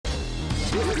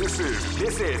This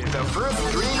is the first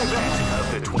dream event of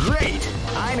the Great!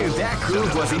 I knew that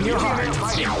groove was in your heart.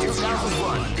 Fighting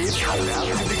 2001 is about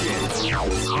to begin.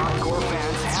 Hardcore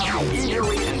fans have been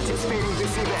eagerly anticipating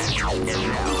this event, and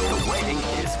now the waiting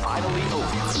is finally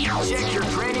over. Check your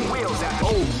training wheels at.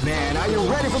 Oh man, are you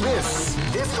ready for this?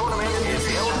 This tournament is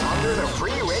held under the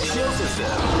free ratio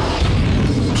system.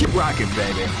 Keep rocking,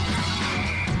 baby.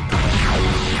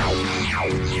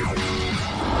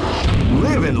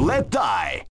 Live and let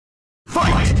die.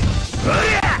 Fight!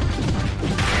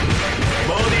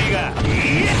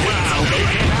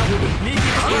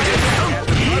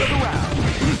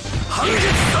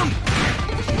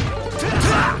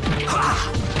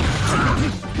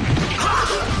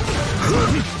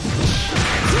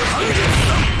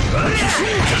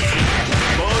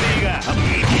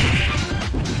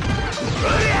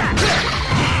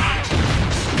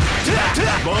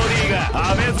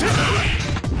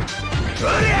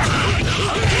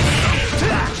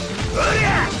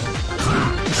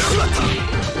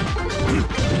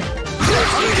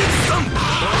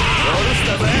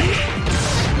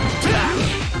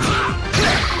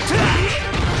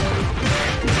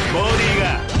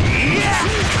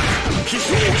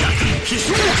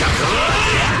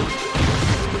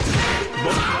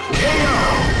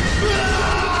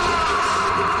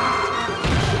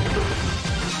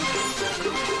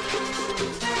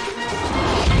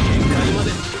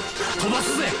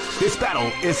 This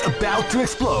battle is about to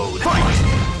explode. Fight!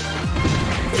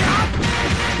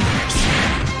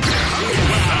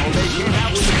 Wow, they came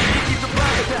out with a sneaky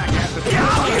surprise attack at the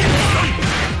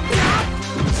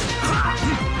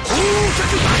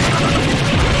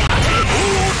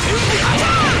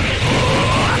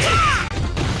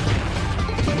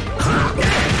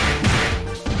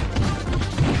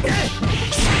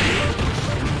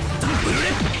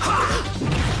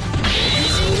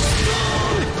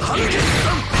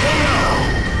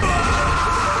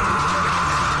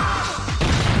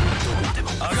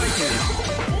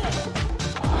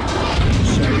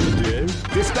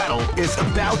This battle is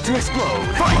about to explode.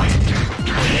 Fight!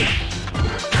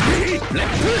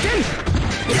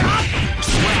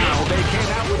 Wow, they came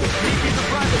out with a sneaky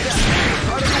surprise attack.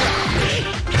 Start of the round.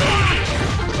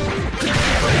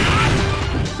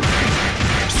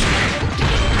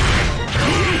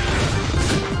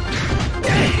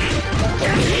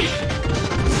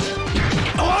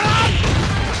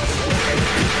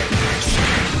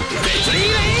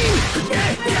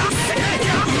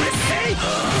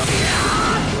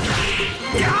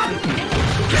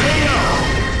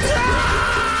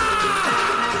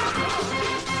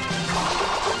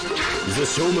 The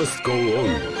show must go on.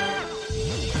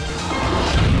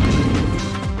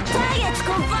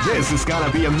 This is gonna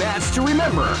be a match to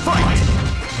remember. Fight!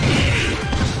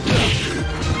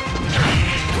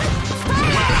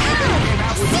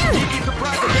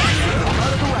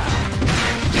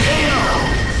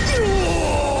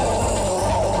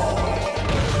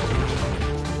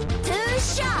 Two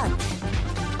shot.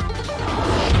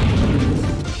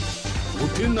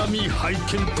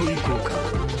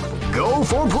 Go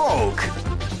for broke!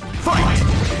 Fight!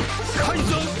 Wow,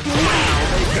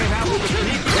 they came out with a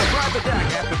sneak surprise attack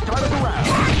at the start of the round.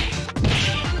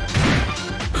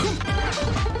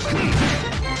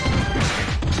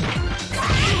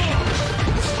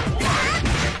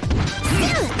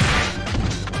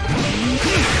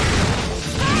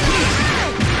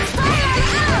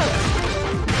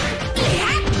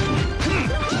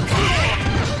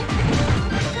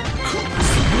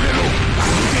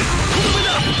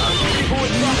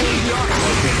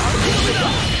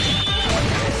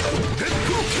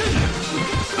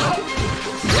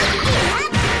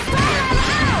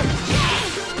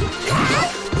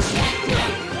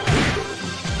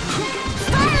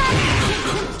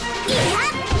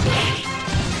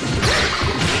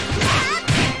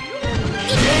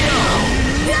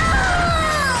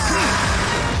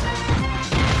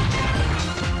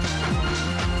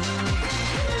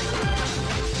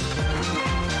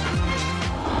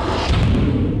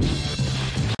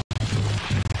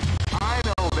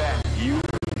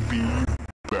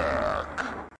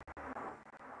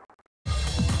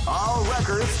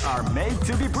 Are made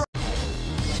to be broken.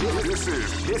 This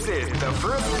is the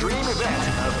first dream event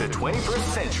of the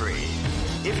 21st century.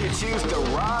 If you choose the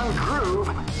wrong groove,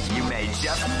 you may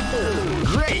just...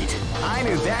 Great! I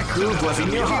knew that groove was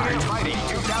in your heart. Fighting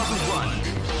 2001.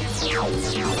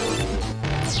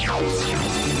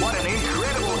 What an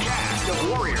incredible cast of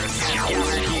warriors has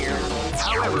gathered here.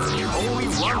 However, only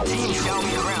one team shall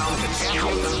be crowned the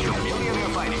champions of the Millionaire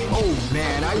Fighting. Oh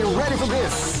man, are you ready for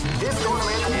this? This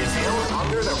tournament is held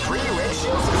under the free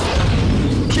ratio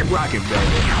system. Keep rocking,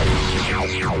 baby.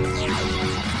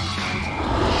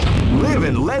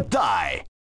 and let die.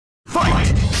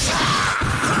 Fight!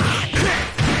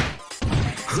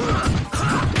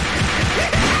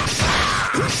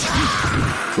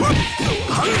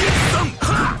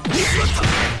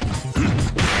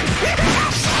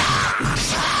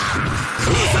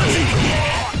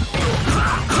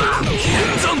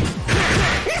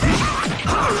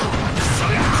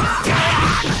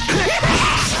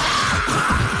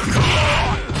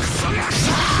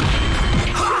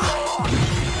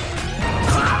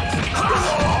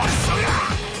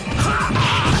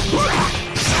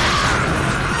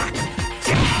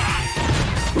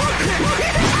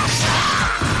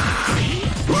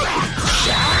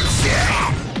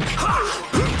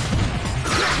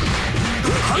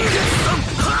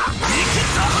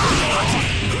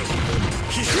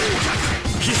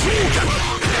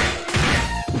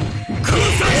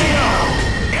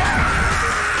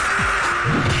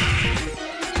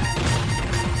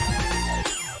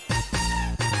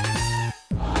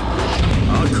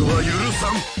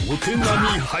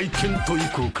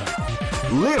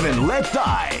 Live and let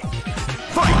die.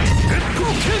 Fight!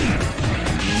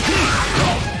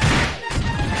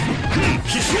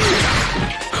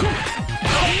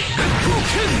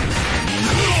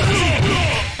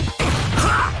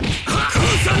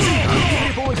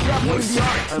 Beautiful examples of the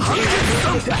art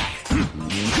of attack.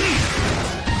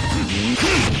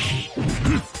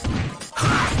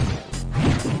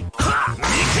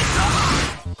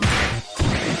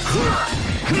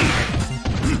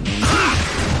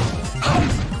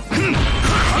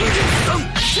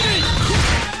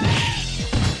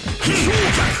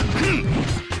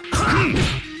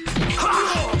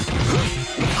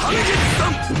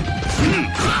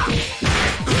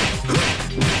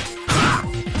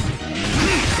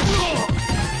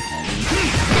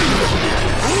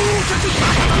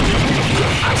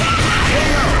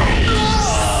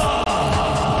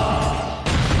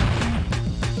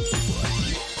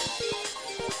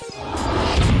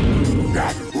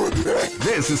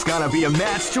 This is gonna be a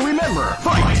match to remember.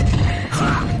 Fight!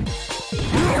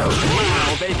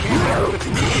 Well, they came out with the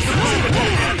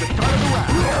at the start of the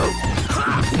round.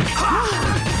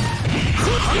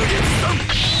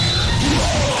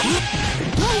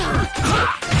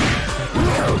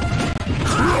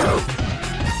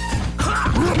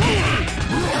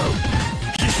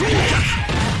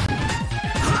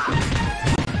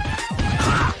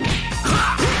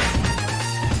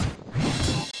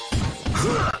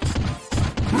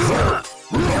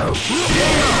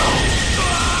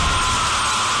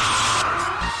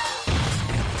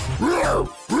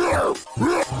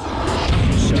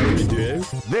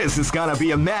 This is gonna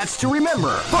be a match to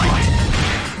remember. Fight!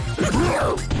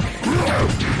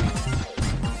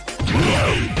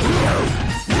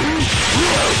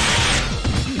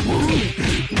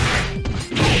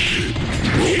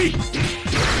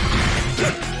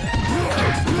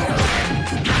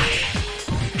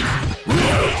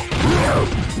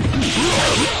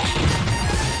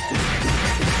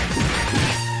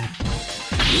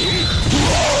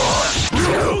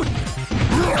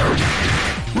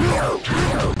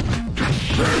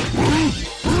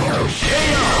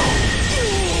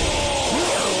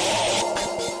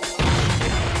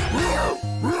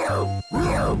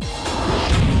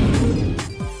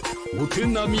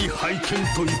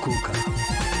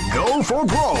 Go for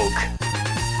broke.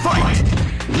 Fight!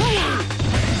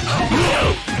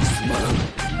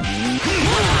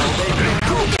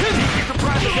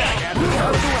 Surprise attack at the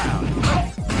start of the round.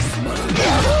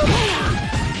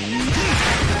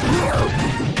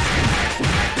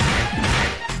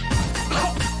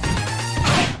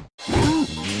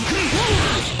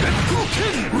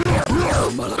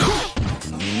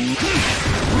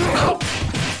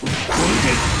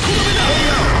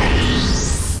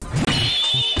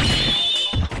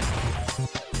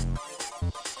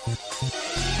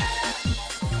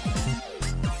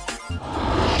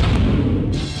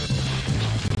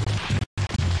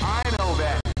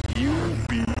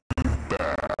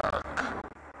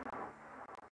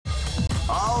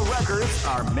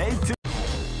 Are made to.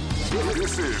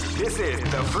 This is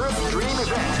the first dream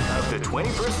event of the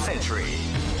 21st century.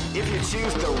 If you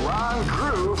choose the wrong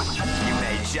groove, you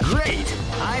may just. Great!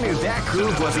 I knew that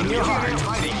groove was in your heart.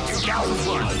 Fighting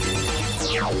 2001.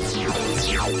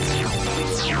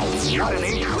 What an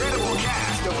incredible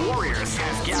cast of warriors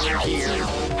has gathered here.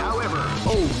 However,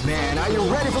 oh man, are you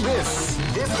ready for this?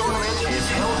 This tournament is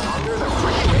held under the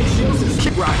free ratio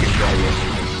system. Keep rocking,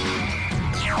 baby.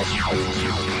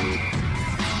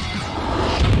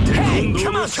 Hey,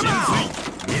 come on, come on!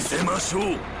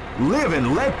 Live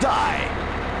and let die.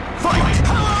 Fight!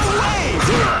 Power away!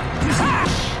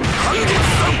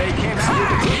 They came out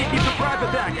with a sneaky surprise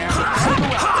attack after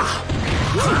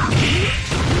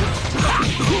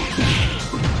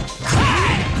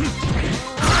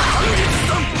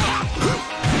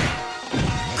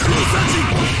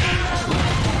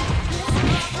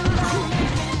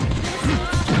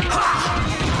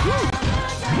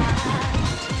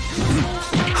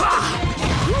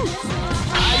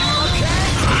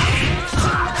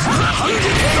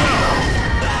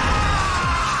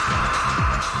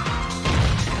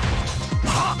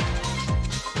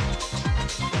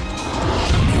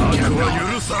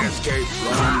escape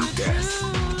from death.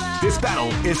 This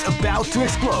battle is about to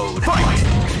explode. Fight!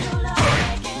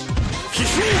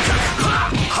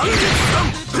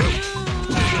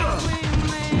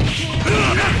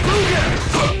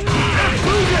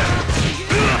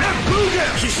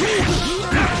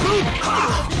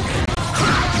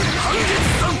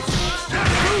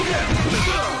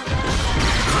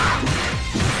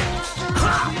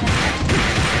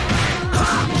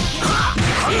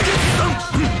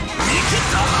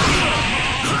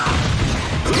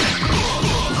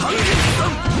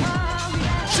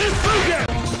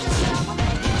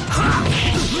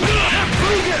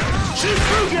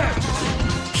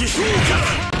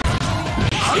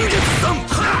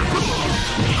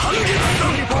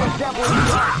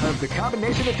 Of the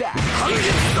combination attack.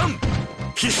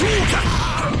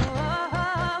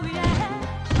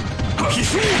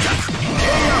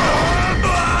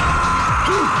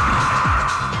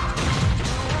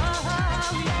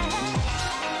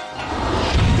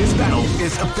 This battle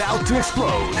is about to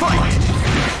explode. Fight!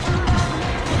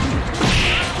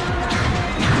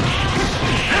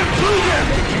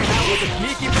 They came out with a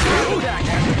sneaky attack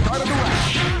at the start of the round.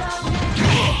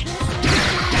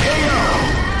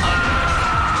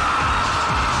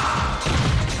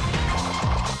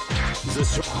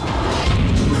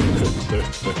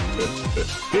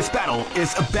 This battle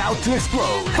is about to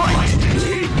explode. Fight!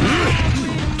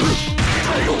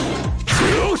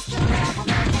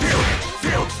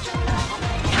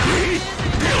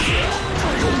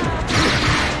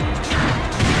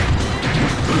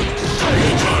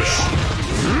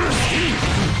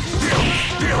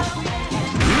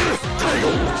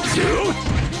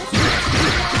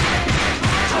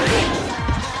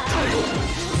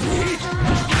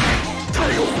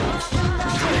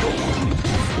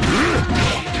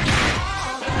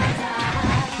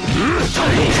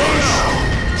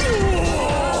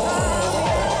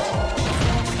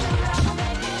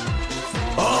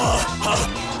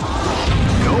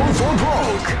 Go for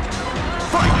broke.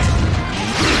 Fight!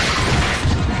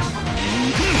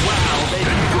 Wow, they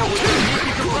can go with the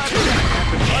sneaky surprise attack at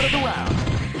the start of the round.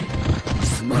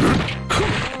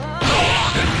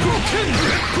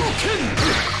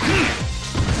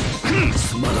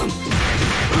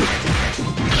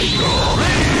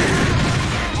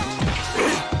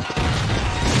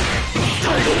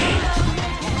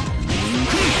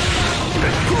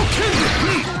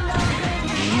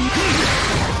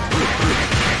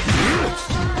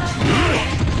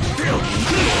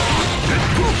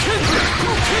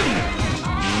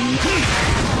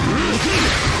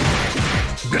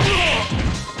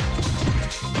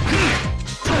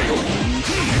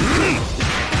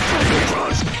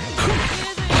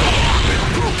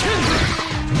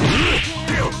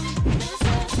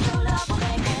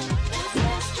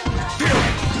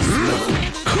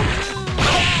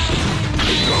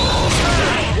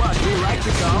 What we like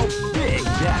to call big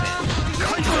damage.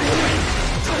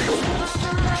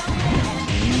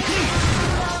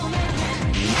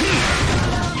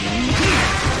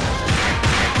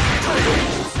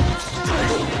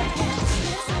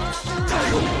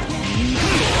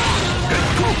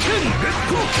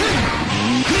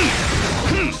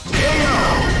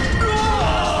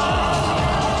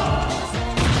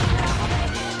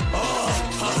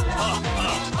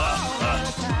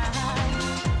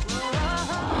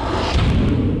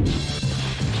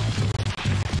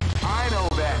 I know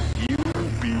that you'll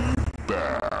be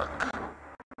back.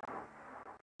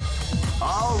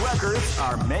 All records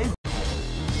are made.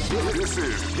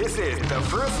 This is the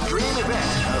first dream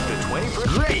event of the 21st.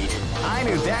 Great! I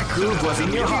knew that groove was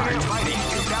in your heart. Fighting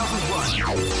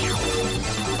 2001.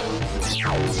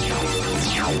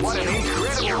 What an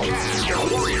incredible cast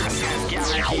of warriors has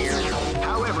gathered here.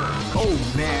 However, oh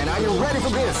man, are you ready for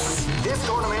this? This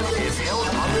tournament is held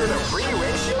under the free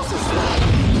ratio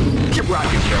system. Keep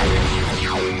rocking,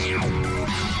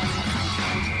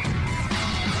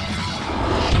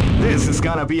 This is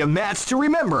gonna be a match to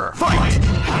remember. Fight!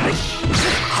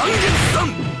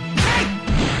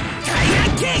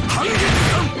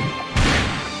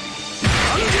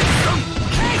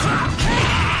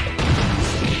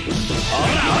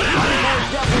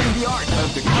 Definitely the art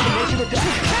of the combination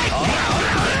attack.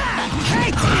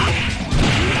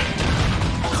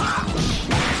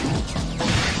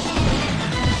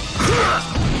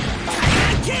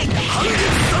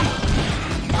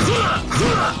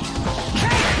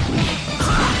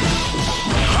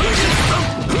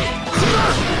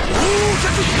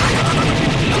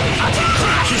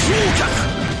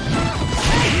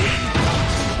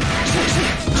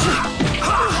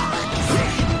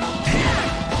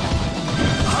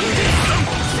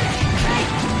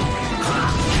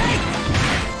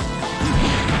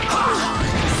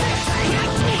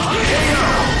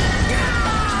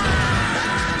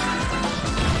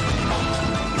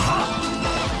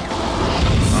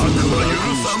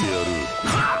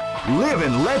 Live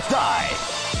and let die.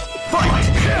 Fight!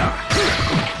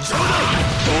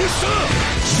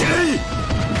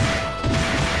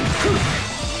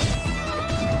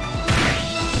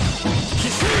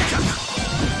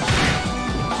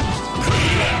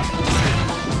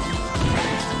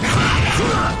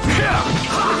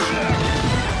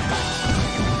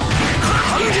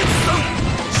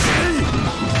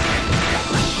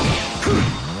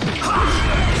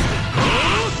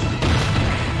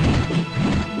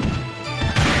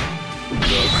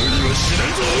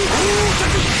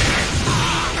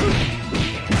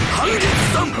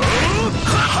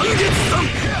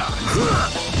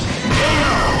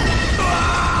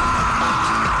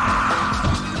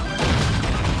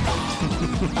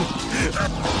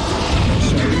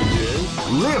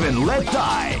 Live and let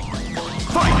die.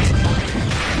 Fight!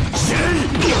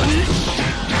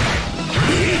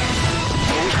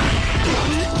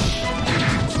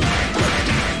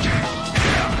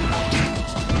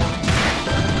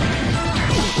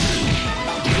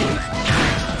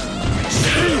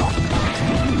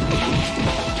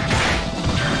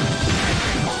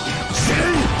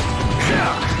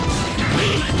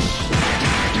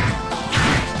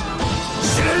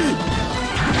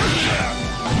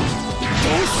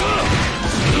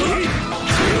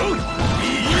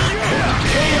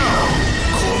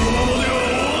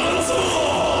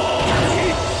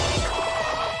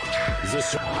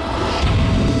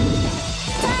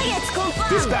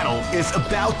 This battle is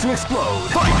about to explode.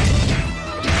 Fight!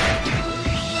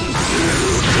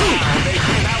 They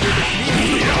came out with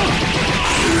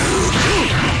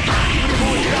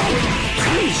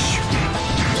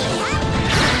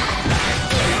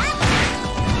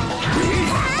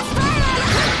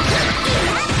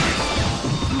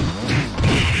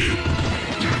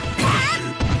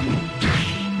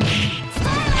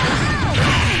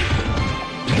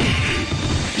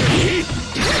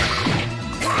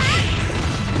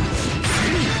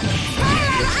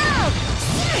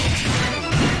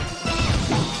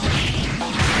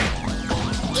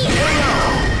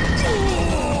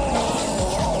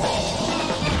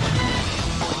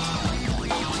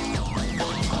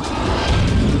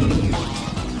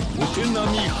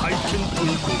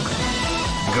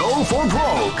Go for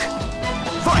broke!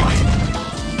 Fight!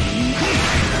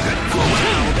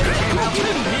 Wow, they came out with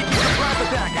a sneak surprise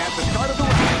attack at the start of the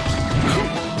round.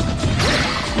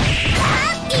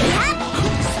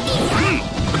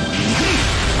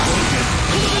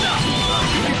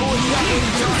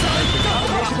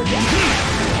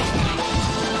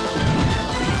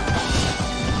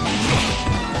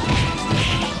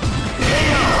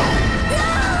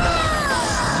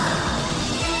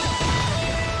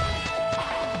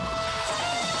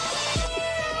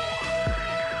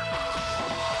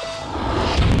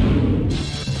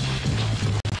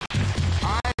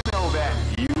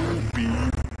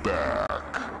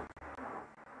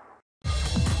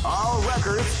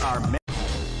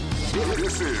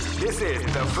 This is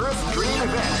the first dream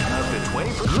event of the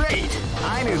 21st. Great!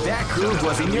 I knew that groove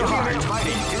was in your heart.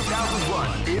 Fighting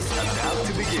 2001 is about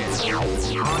to begin.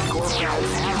 Hardcore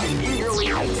fans have been eagerly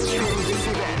anticipating this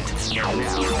event. Now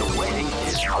the waiting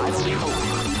is finally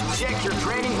over. Check your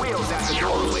training wheels at the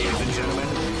door, ladies and gentlemen.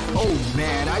 Oh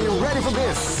man, are you ready for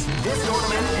this? This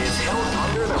tournament is held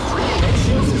under the free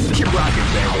ratio system. Keep rocking,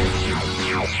 baby.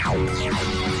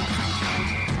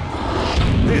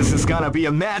 This is gonna be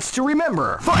a match to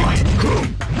remember. Fight!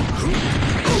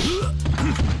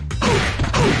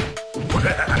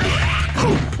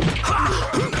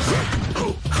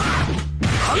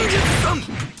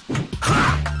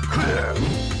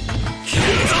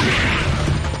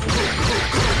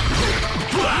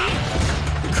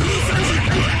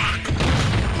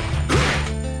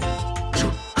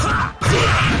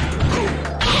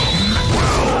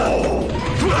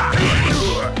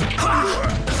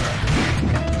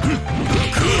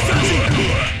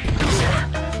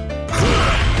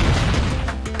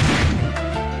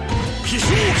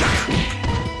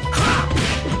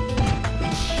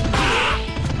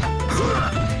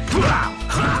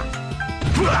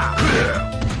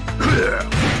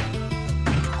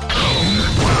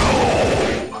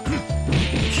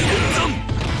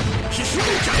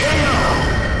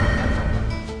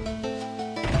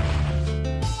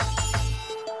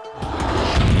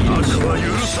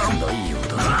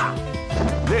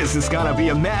 This is gonna be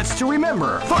a match to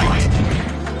remember. Fight!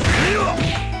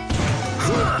 Briyou!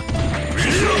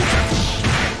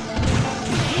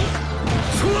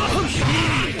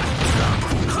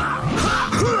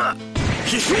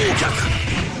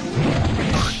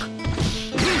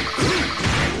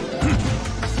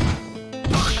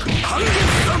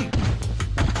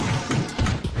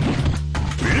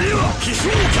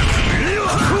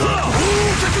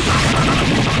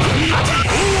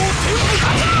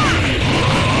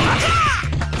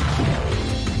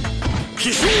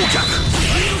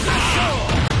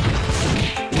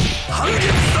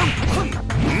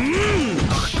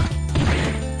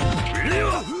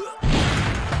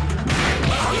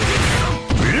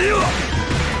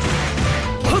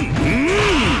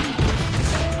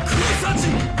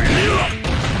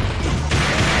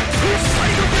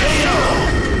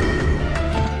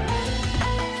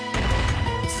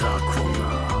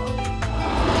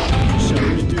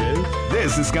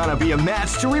 is gonna be a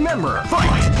match to remember.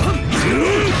 Fight!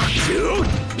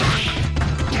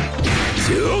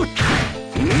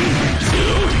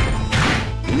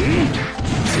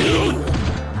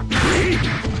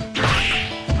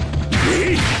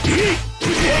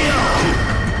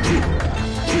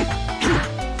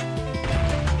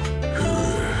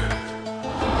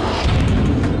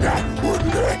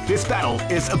 This battle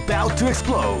is about to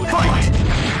explode. Fight!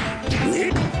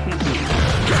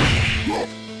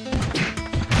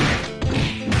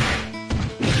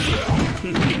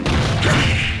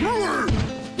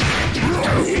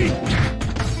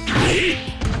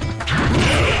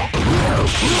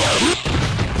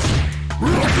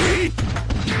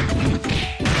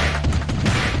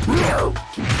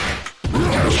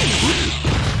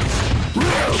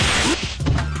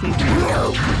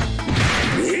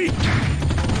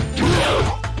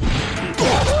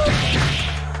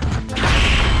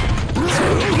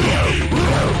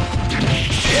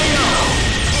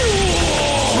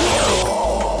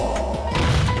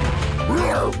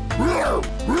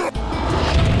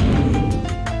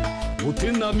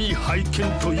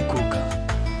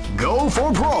 Go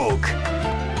for broke.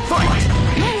 Fight!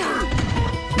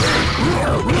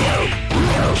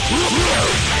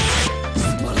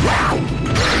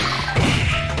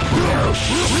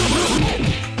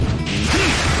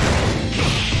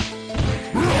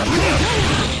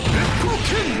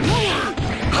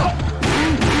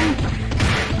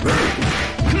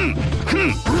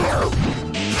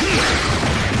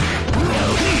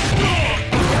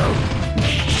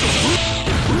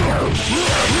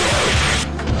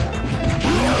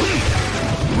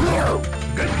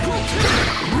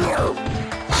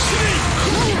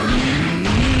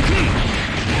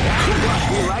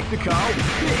 We like to call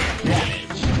big damage.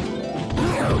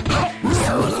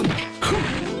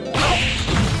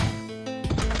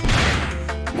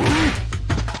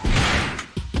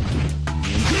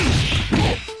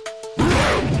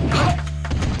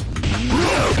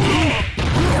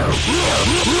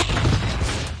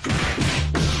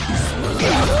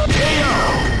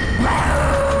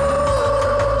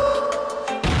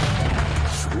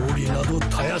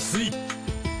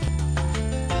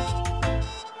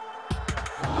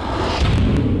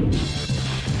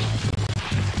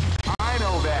 I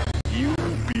know that you'll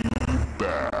be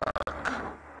back.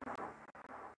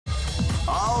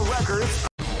 All records.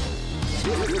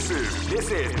 This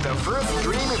is the first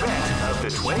dream event of the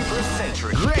 21st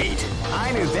century. Great!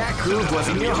 I knew that groove was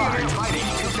in your heart. Fighting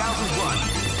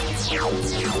 2001.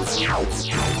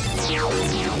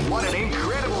 What an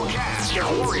incredible cast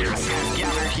of warriors has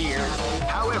gathered here.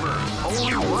 However,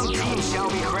 only one team shall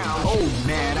be crowned. Oh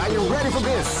man, are you ready for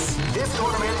this? This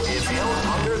tournament is held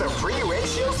under the free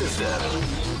ratio system.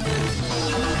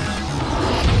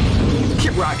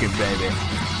 Keep rocking, baby.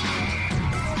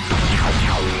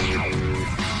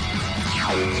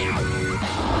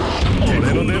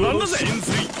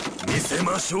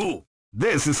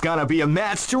 This is gonna be a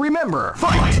match to remember.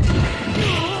 Fight!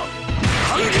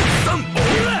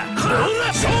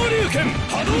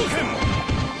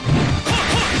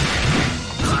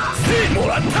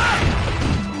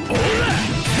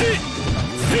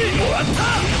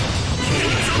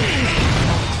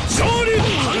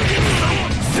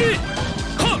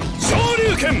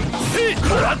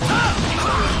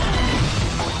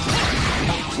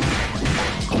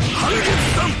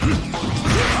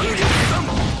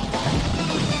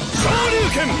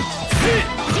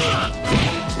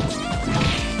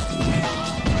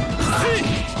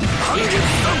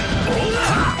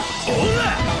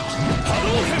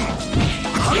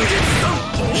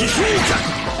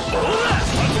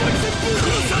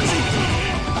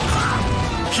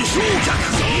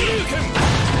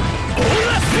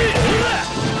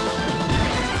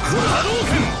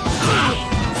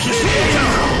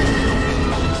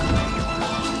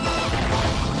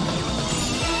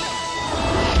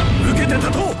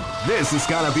 This is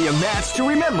gonna be a match to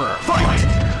remember. Fight!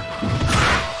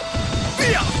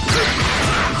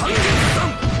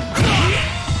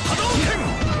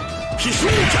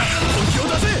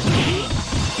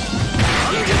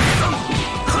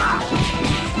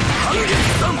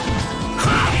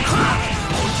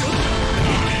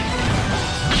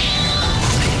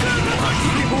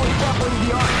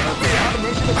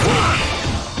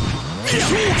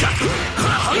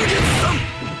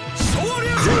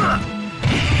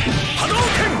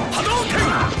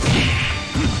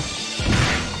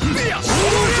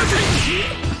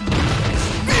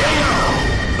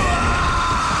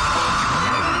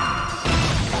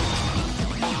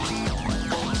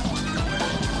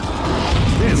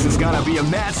 This is gonna be a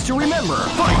match to remember.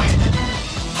 Fight!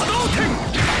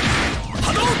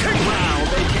 Wow,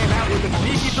 they came out with a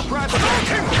sneaky surprise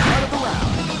attack at the start of the round.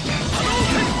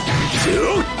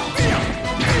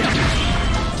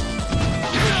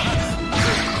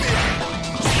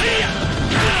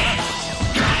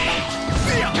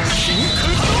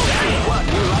 What,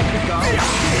 you like to go?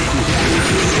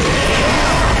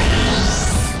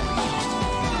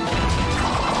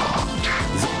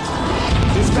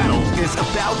 This battle is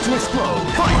about to explode.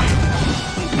 Fight!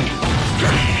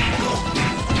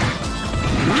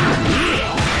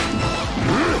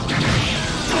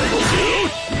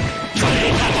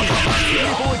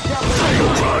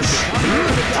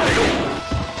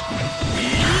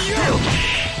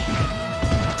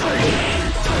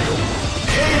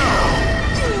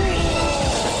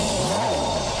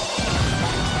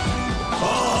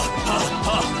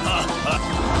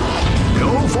 Go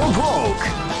for broke.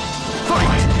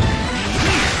 Fight!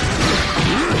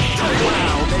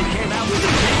 Wow, they came out with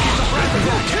a surprise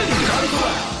attack. Start of the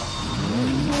round.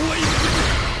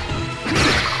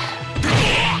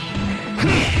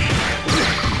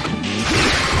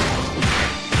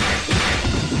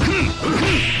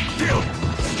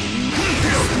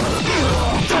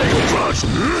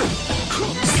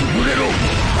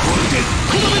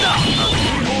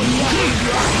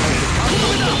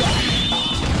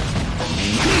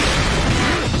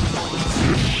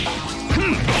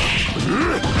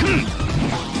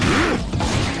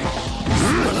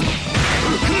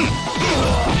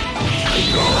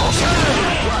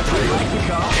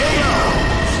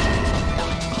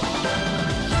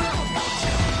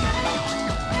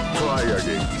 Try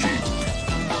again, Chief.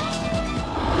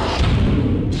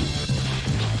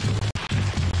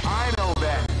 I know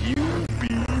that you'll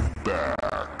be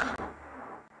back.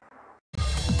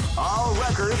 All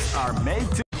records are made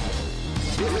to.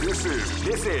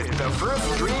 This is the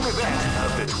first dream event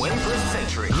of the 21st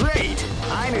century. Great!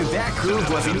 I knew that groove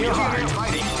was in your heart.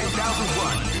 Fighting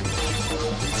 2001.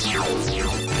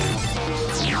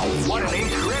 What an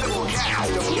incredible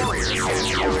cast of warriors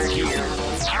has gathered here.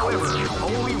 However,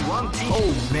 only one team.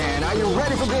 Oh man, are you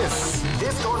ready for this?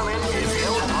 This tournament is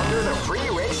held under the free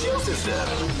ratio system.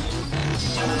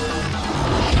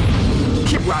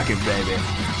 Keep rocking, baby.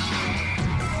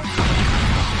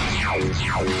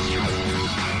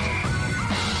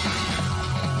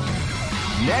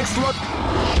 Next look.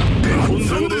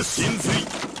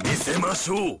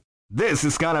 This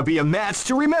is gonna be a match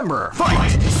to remember.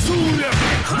 Fight!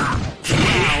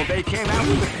 Wow, they came out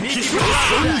with a sneaky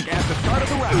attack at the start of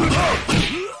the round.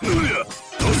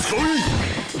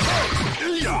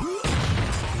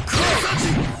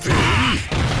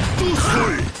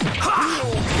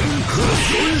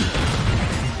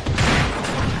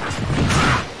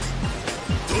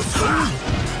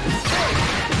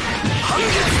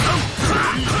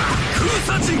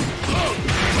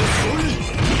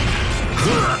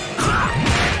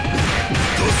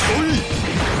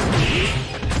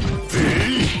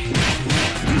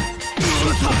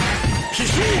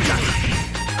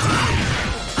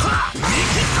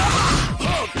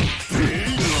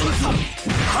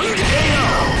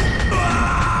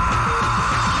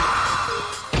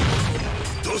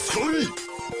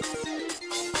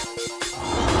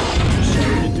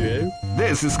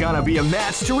 This is gonna be a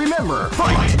match to remember.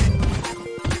 Fight!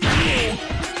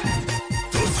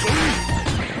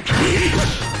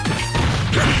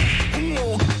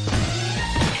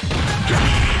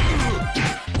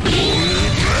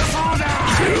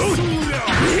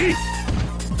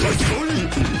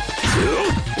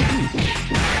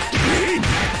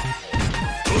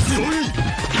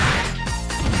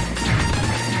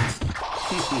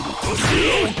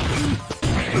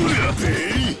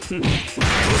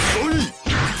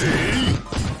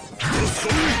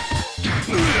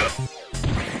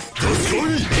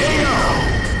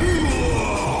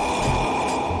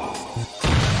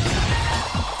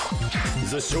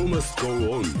 The show must go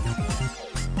on.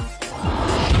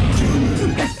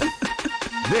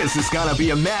 This is gonna be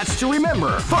a match to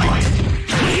remember. Fight!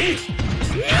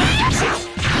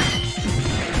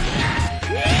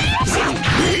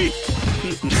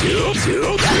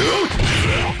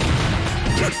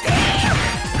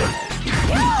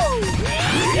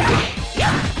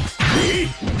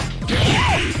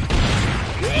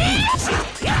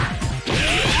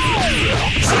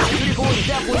 Beautiful and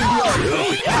definitely beyond.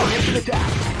 Now into the attack.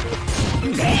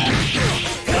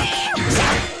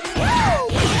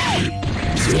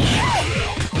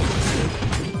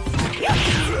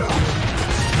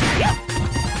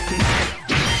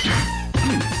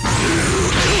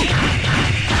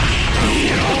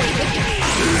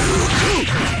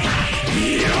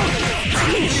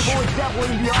 Beautiful and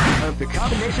definitely beyond of the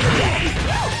combination attack.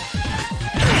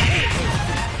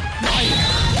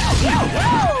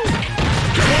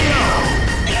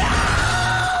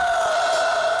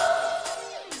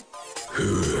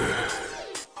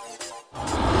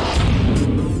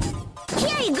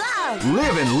 Here you go!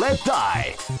 Live and let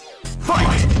die.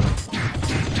 Fight!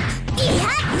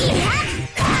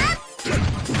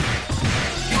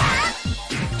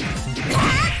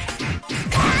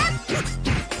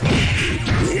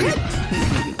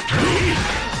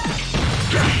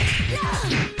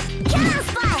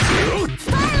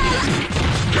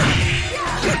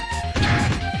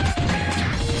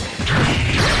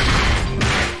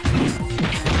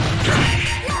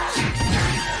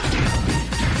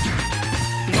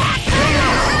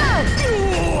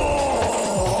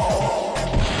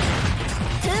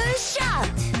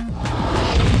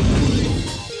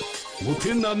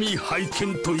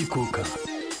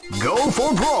 Go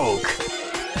for broke.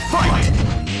 Fight!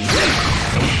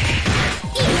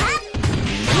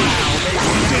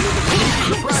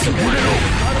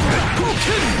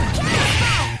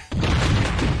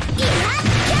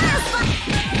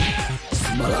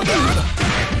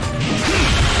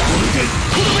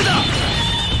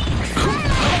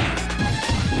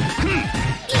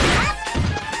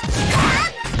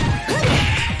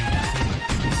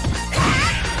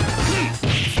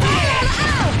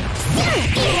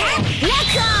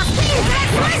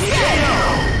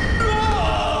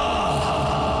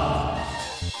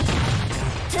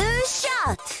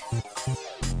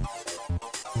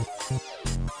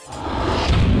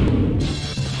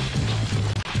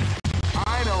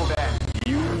 I know that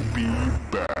you'll be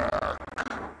back.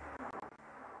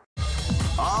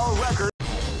 All record.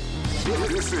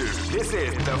 This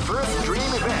is the first dream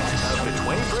event of the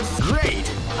 21st. Great!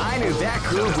 I knew that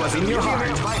groove was in your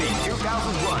heart. Fighting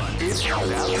 2001 is about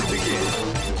to begin.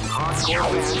 Hardcore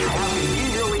fans have been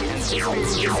eagerly anticipating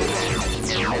this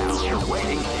event, and now the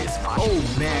waiting is final. Oh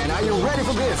man, are you ready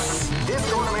for this? This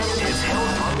tournament is held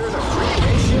under the free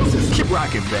ratio system. Keep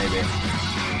rocking, baby.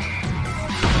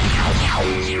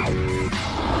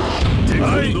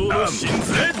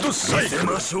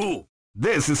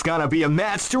 This is gonna be a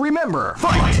match to remember.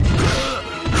 Fight!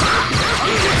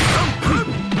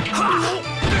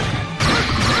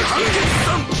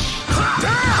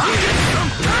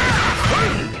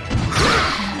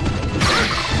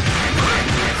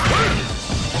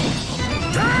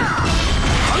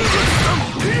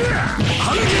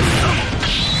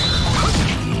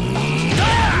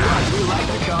 We like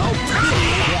to go.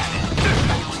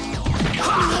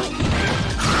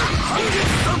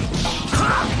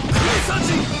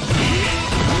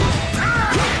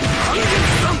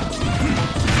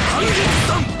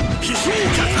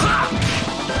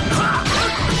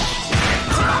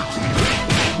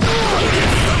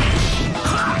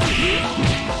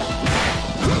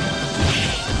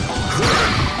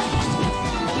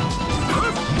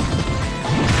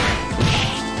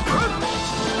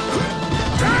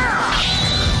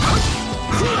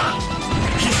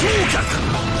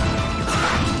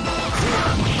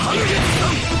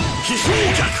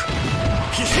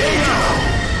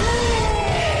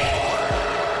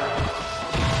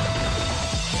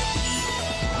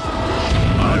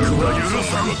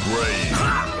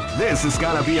 This is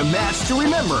gonna be a match to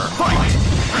remember. Fight!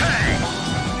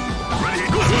 Ready,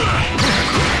 go!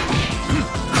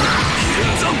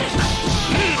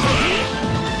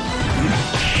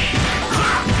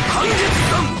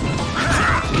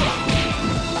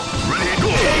 Ready,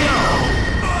 go!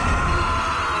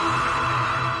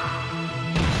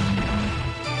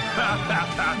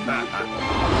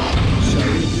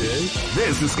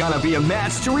 This is gonna be a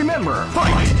match to remember.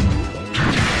 Fight!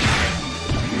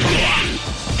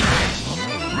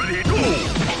 Ready, go! Ready,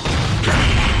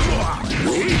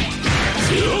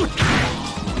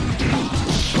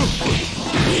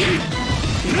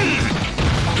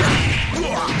 go!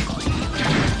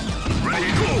 Ready,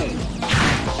 go!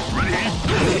 Ready, go!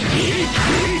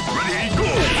 Ready,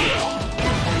 go!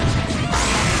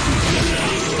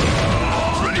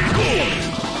 Ready, go!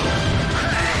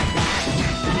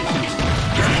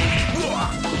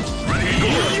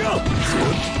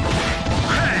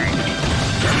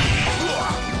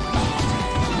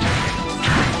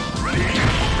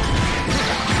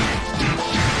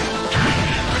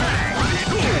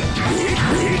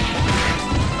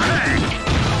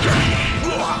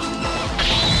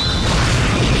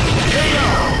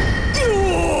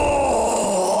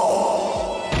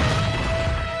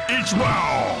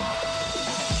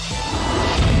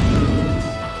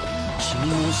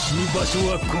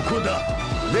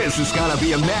 This is gonna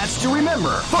be a match to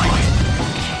remember. Fight!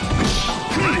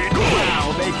 Ready, go!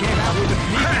 Wow, they came out with a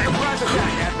surprise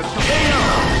attack at the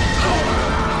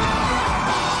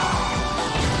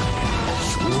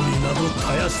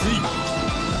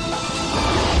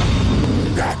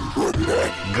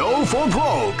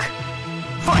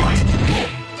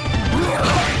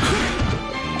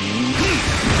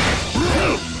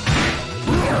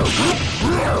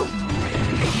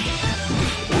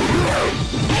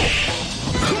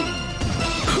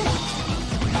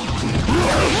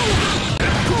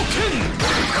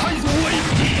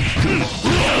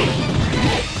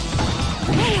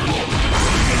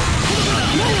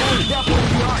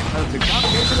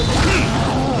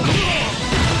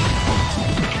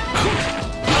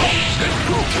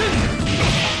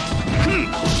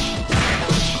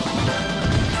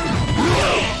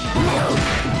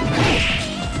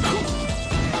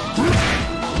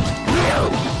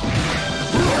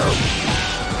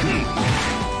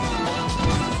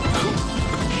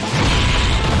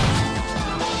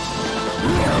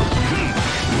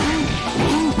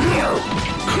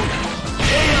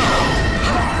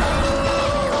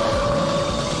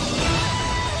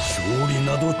勝利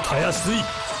などたやすい。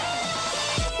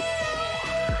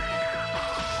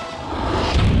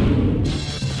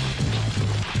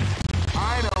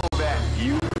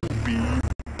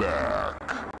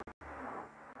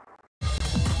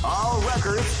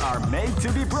Are made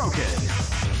to be broken.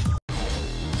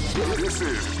 This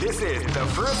is the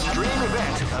first dream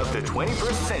event of the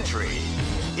 21st century.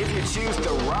 If you choose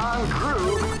the wrong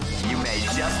groove, you may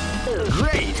just...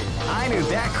 Great! I knew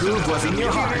that groove was in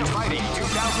your heart. Fighting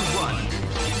 2001.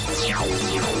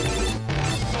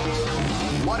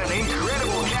 What an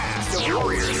incredible cast of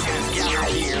warriors has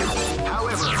gathered here.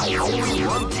 However, only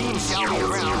one team shall be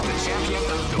crowned the champion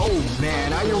of the... Oh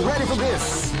man, are you ready for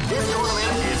this? This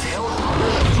tournament is held under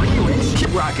the free range.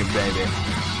 Keep rocking, baby.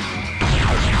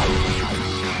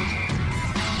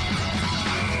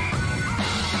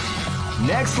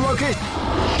 Next location.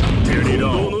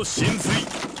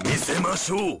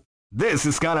 This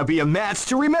is gonna be a match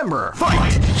to remember.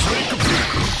 Fight!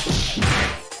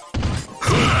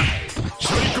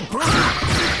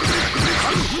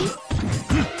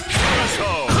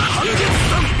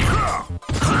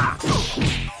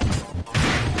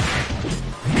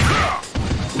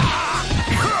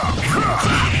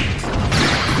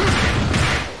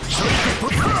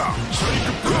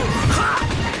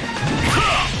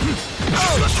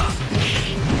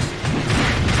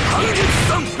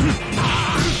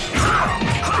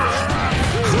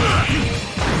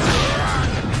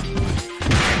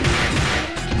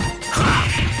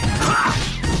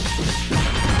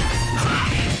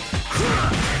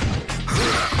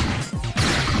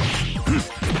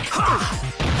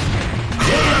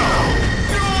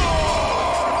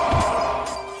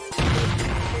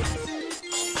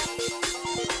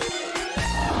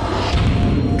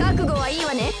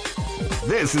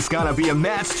 This is gonna be a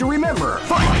match to remember.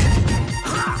 Fight!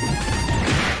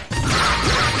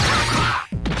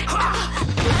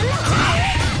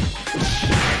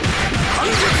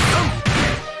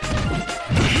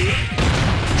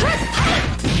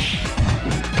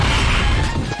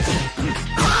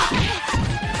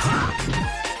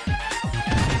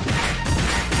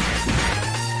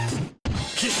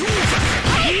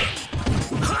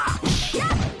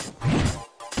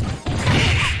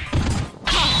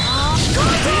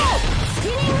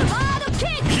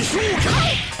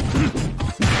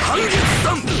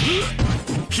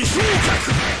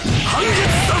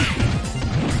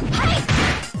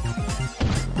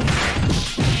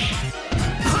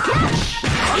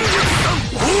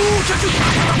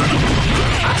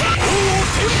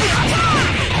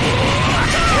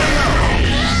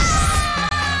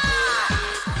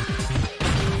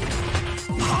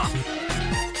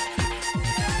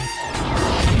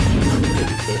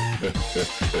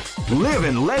 Live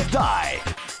and let die.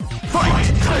 Fight!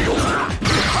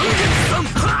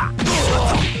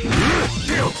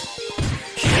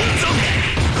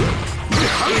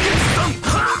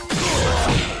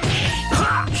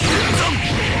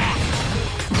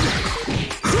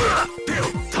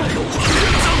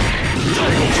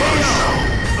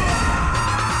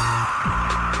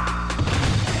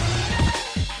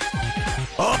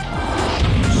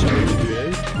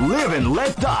 Live and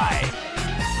let die.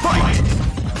 Fight!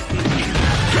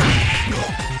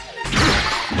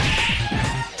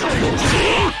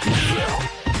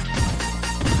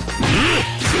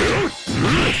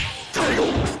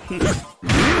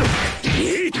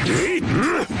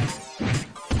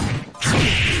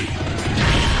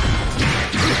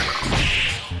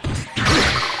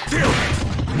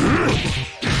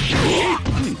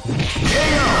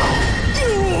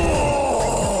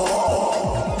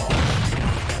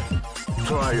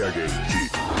 Try again.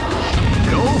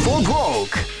 Go for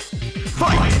broke.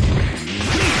 Fight!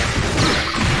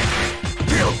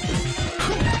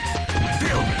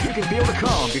 You can feel the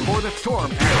calm before the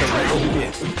storm as the rain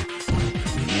begins.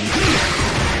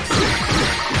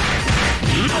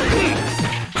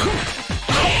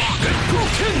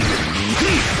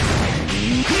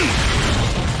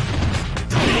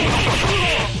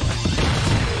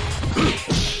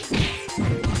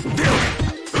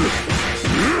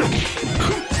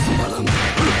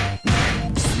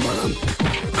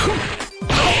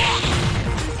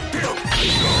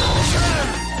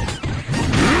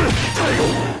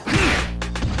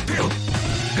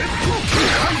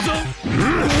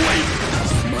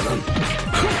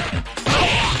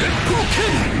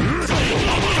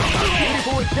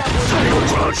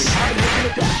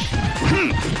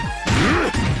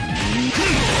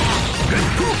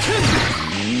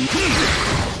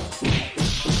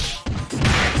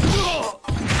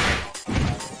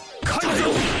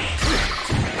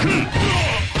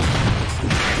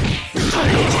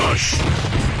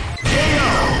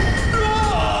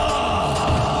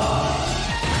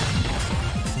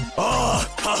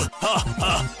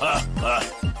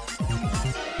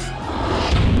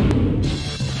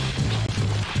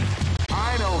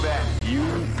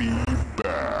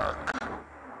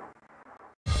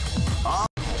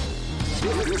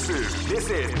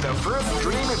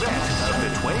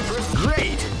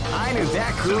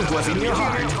 groove was in your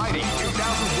heart. Fighting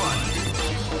 2001.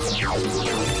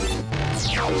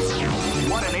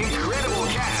 What an incredible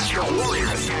cast the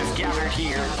Warriors has gathered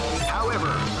here.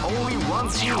 However, only one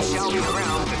team shall be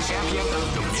crowned the champion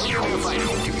of the Millionaire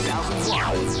Fighting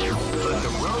 2001. But the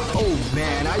road... Oh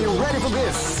man, are you ready for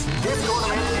this? This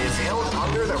tournament is held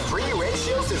under the free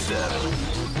ratio system.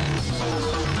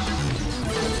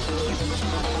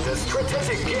 The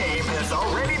strategic game has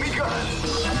already begun.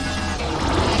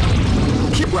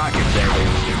 Keep rocking, baby.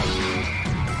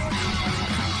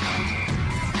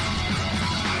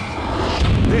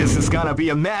 This is gonna be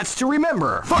a match to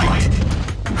remember. Fight!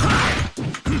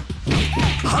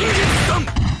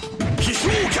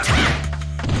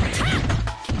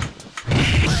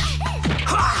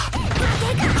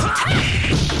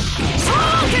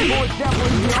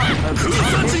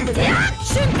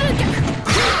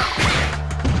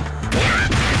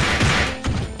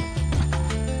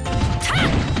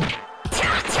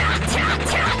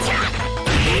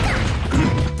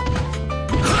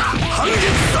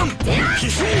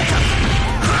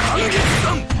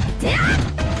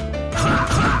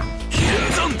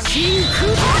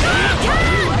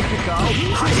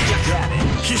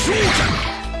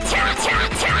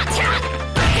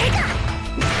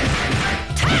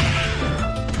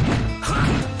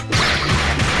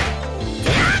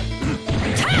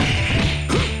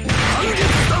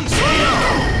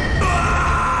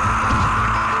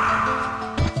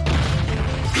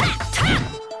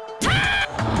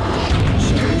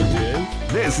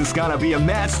 This is gonna be a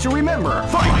match to remember.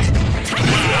 Fight!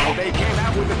 Wow, they came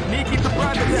out with a sneaky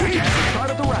surprise attack at the start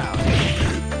of the round.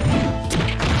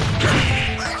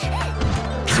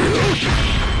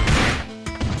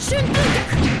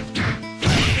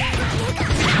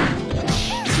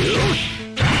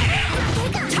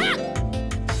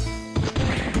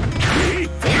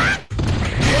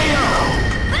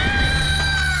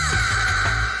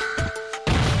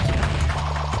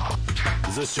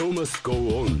 The show must go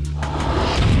on.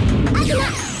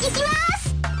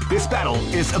 This battle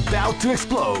is about to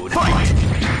explode. Fight!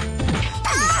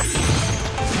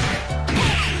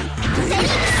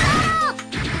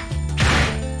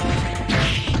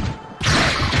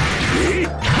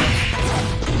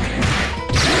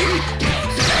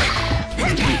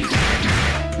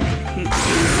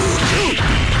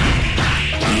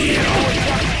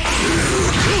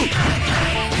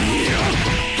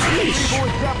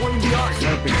 People except the art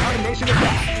of the combination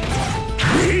attack.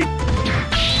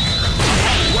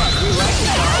 What we like to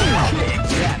call big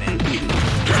cannon.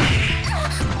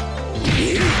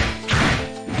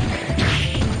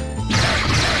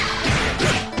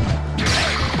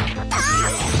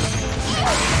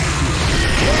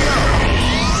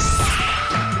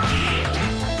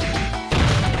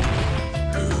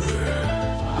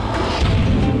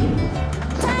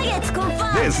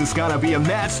 This is gonna be a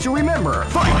match to remember.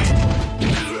 Fight!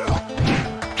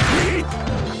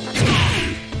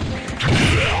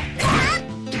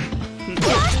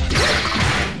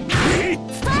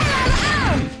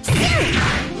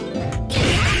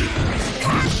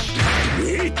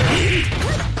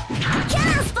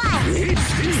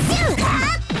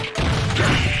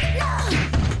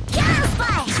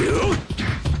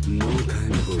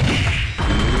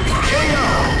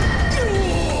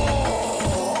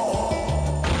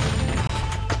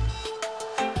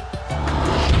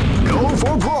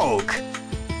 For broke.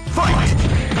 Fight!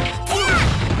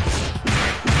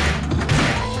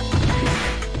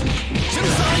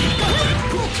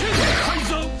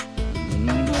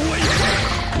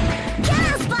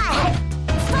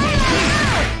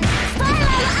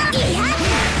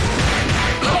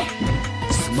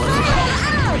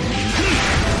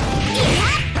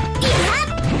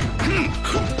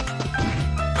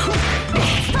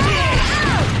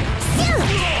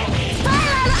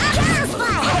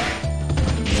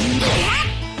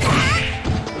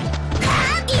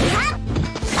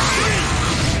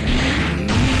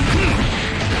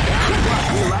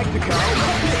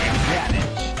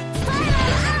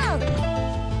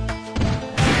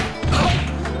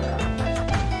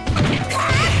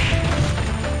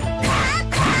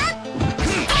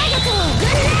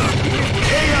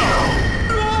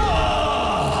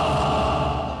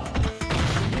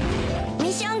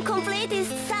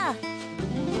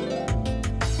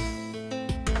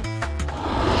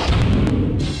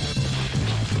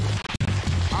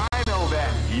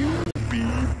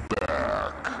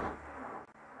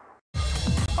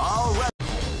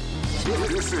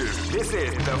 This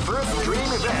is the first dream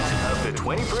event of the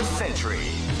 21st century.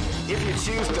 If you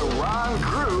choose the wrong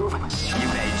groove, you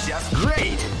may just...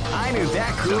 Great! I knew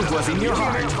that groove was in your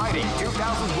heart. Fighting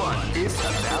 2001 is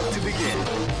about to begin.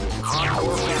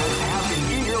 Hardcore fans have been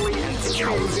eagerly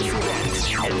participating in this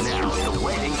event. And now the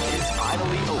waiting is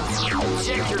finally over.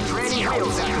 Check your training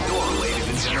wheels at the door, ladies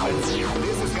and gentlemen.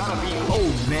 This is gonna be... Oh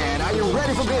man, are you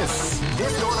ready for this?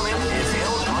 This tournament is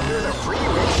held under the free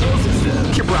ratio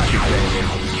system. Keep rocking, baby.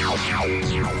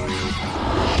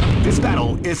 This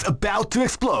battle is about to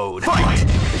explode. Fight!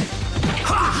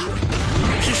 Ha!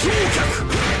 Kishoukaku!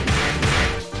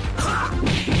 Ha!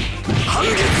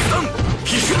 Hangetsu-san!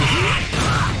 Kishoukaku!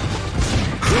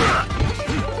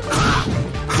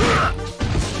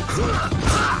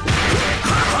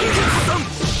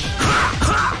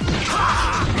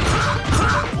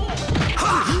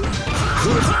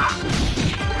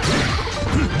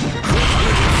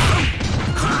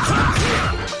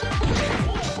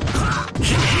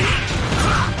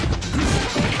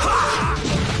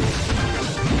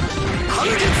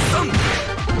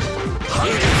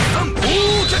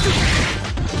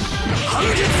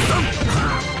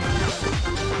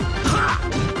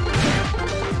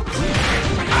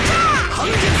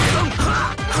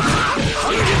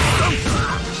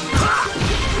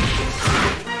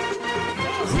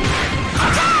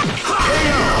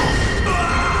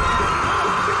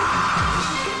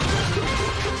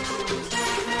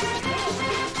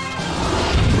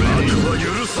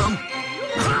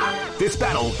 This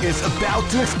battle is about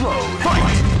to explode.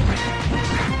 Fight!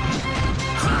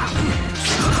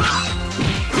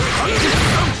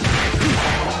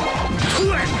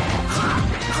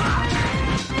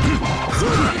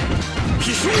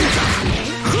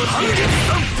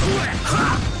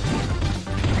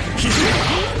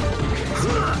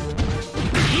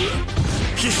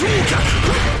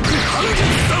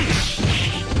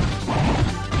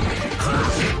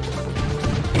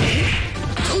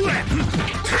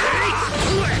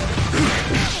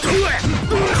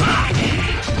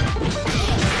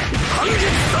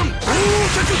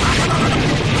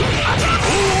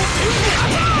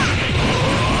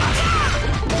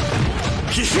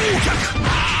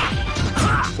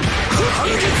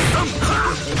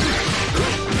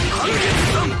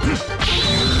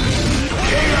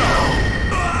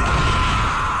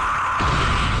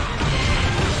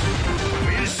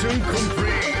 Mission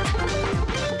complete.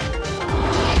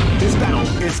 This battle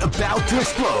is about to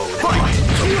explode. Fight!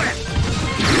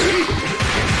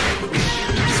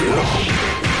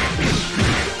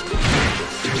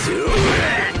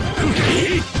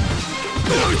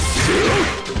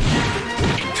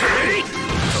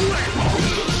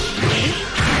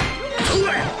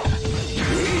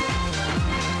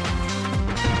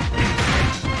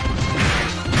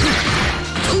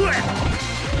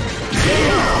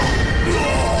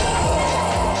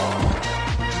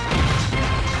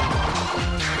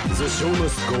 The show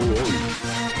must go on.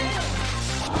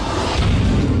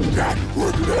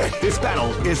 This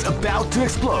battle is about to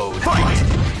explode. Fight!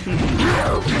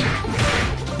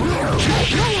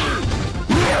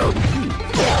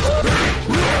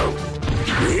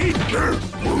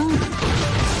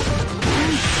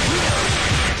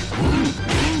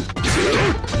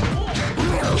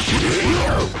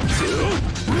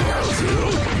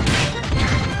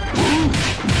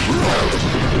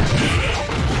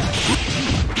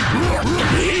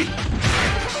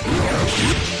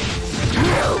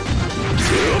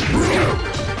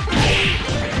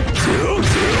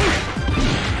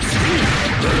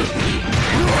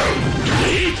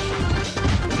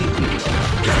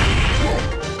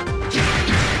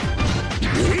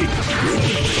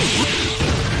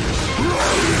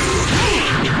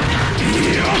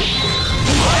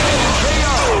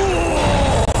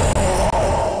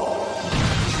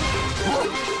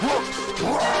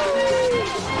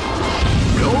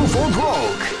 Go for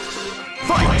broke!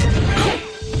 Fight!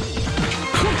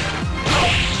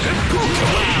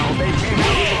 Wow, they came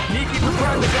out with a sneaky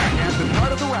surprise attack at the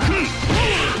start of the round.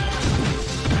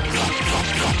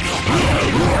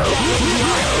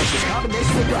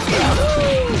 Combination of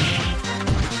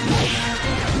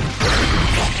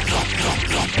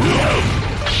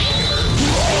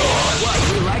what,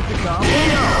 you like the combo?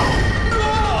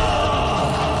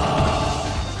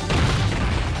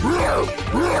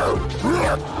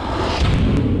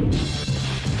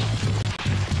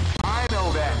 I know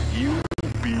that you'll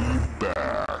be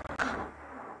back.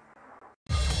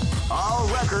 All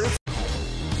records.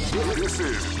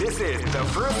 This is the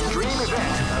first dream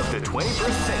event of the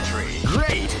 21st century.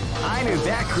 Great! I knew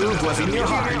that groove was in your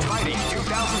heart. Fighting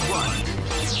 2001.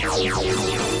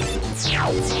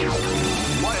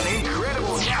 What an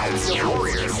incredible cast of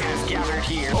warriors has gathered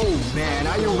here. Oh man,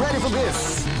 are you ready for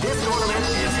this? This tournament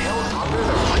is held under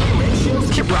the free ratio.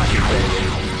 Keep rocking, baby.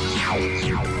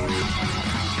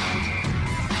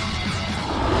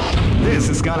 This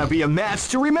is gonna be a match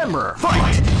to remember.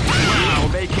 Fight! Wow,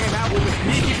 they came out with a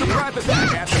sneaky surprise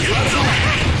attack at the front of the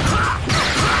line.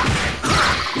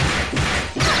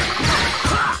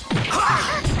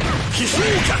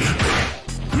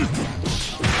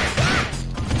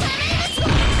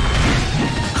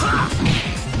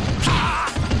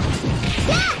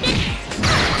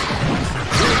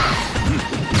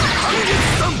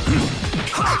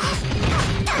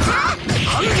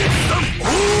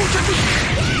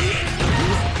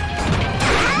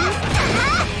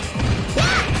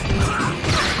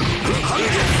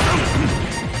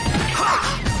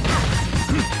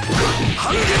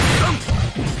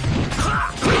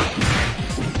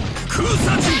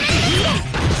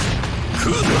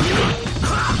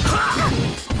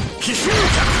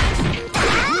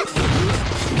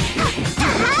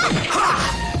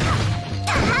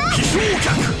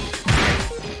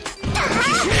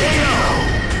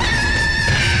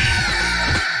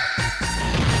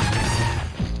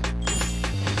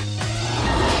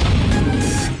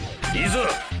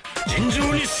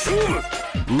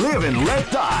 Live and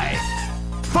let die.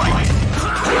 Fight!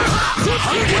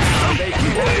 They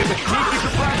keep it with a sneaky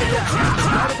surprise attack at the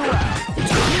start of the round.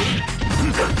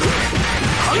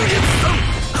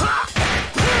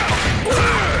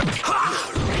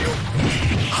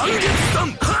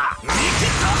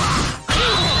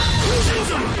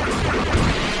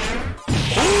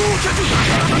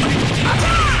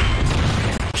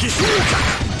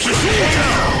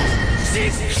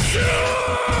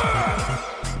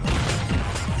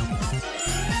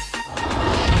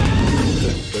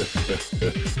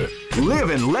 Live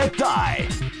and let die.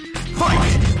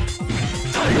 Fight!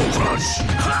 Tiger Crush!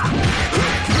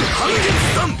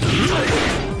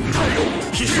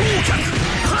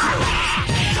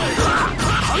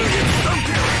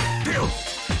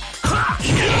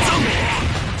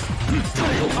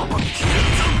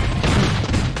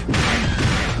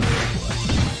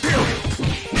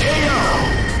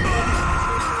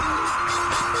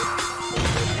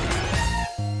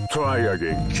 Try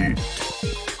again, kid.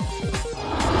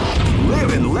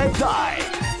 Live and let die.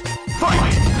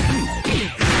 Fight!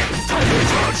 Tiger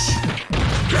Crush!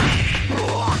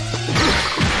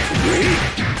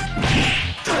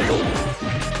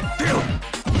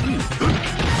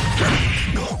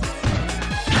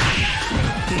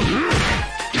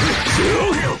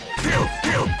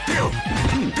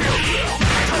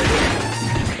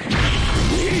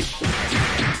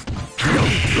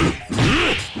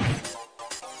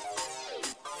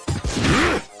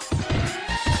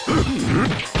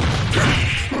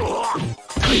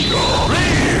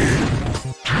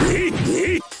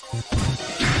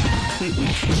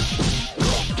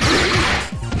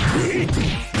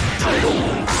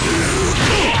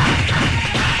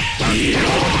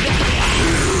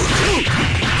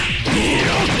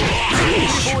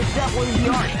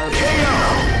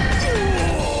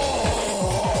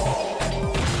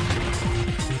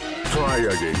 Try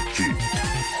again, kid.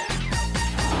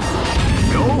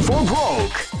 Go for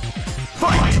broke.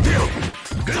 Fight!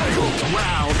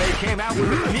 Wow, they came out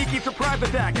with a sneaky surprise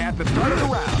attack at the start of the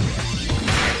round.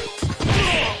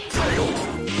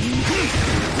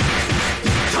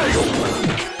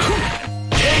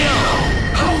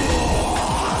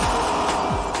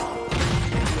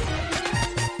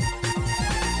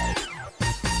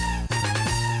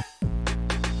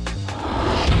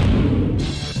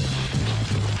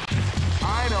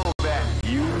 I know that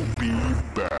you'll be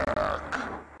back.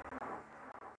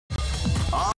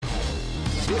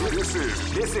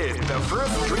 This is the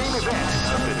first dream event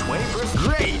of the 21st.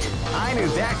 Great! I knew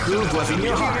that groove was in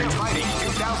your heart. Fighting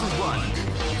 2001.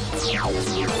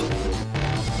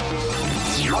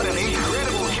 What an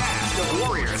incredible cast of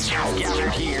warriors has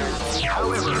gathered here.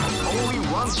 However, only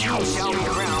one team shall be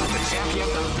crowned the champion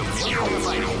of the Millionaire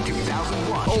Fighting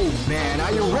 2001. Oh man,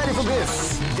 are you ready for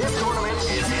this? This tournament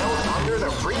is held under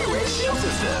the free ratio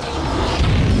system.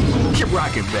 Keep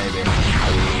rocking, baby.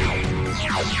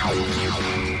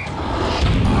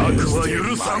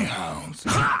 My hounds,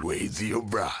 with your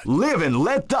bride. Live and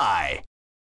let die.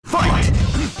 Fight!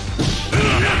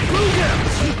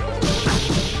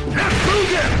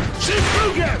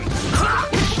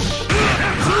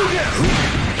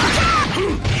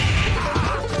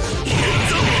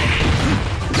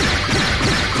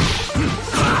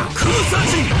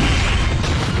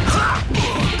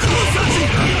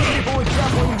 Boys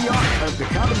definitely the art of the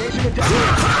combination attack.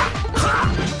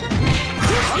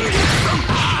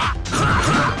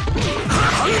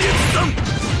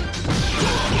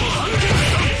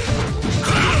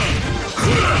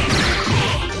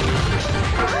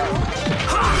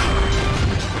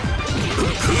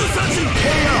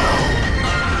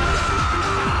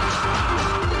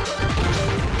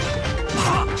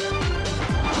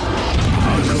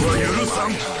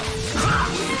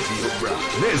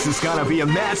 This is gonna be a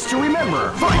match to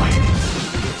remember. Fight!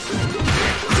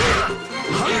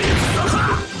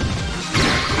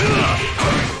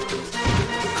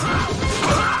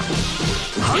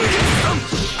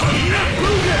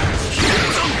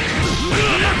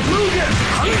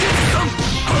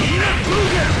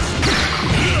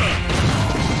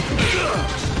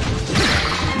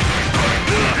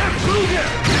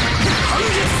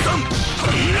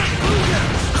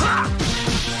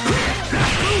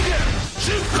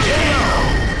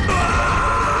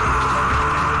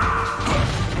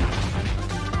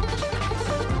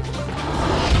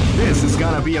 This is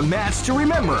gonna be a match to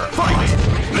remember. Fight!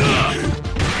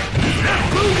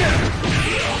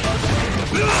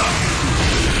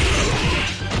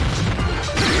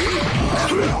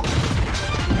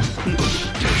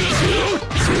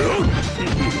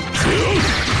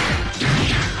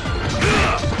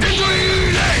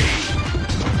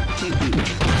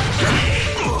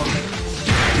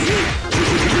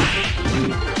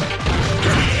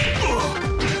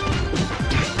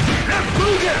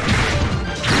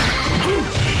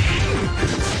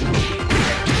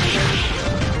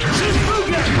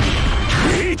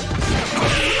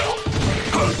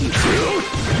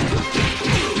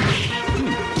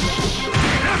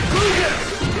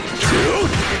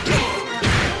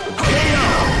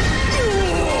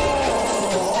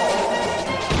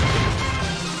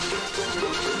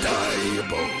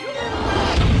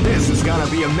 This is gonna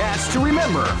be a match to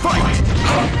remember. Fight!